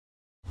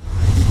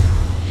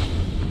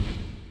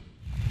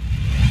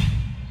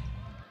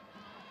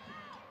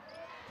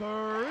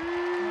Three-pointer.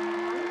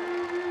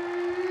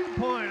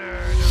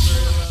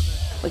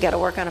 We got to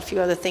work on a few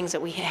other things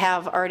that we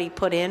have already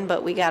put in,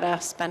 but we got to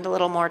spend a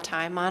little more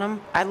time on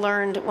them.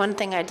 One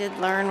thing I did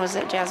learn was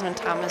that Jasmine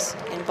Thomas,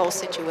 in both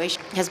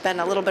situations, has been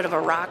a little bit of a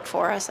rock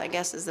for us, I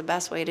guess is the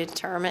best way to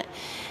term it,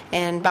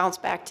 and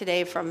bounced back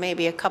today from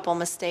maybe a couple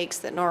mistakes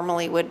that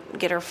normally would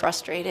get her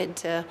frustrated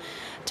to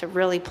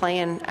really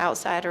playing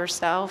outside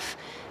herself.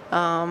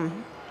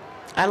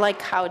 I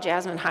like how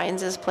Jasmine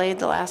Hines has played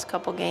the last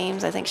couple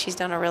games. I think she's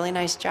done a really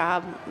nice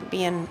job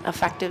being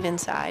effective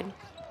inside.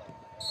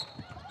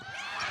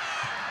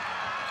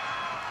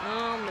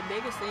 The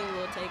biggest thing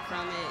we'll take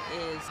from it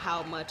is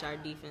how much our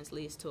defense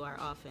leads to our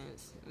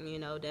offense. You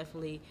know,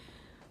 definitely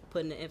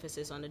putting the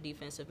emphasis on the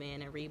defensive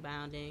end and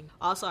rebounding.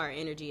 Also, our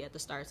energy at the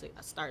starts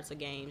of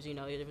games. You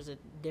know, there was a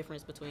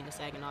difference between the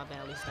Saginaw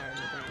Valley Star and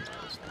the Grand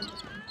Valley Star.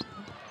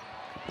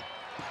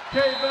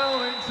 Kay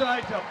Bell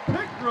inside to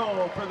pick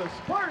roll for the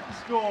Spartans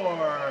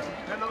score,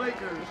 and the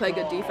Lakers play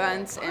good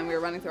defense, and we were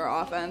running through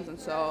our offense, and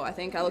so I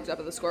think I looked up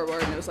at the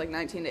scoreboard, and it was like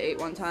 19-8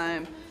 one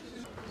time.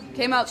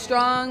 Came out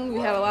strong.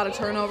 We had a lot of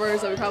turnovers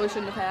that we probably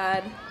shouldn't have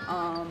had.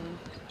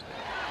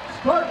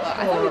 But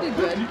I thought we did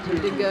good. We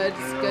did good.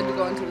 It's good to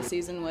go into the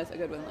season with a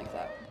good win like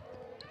that.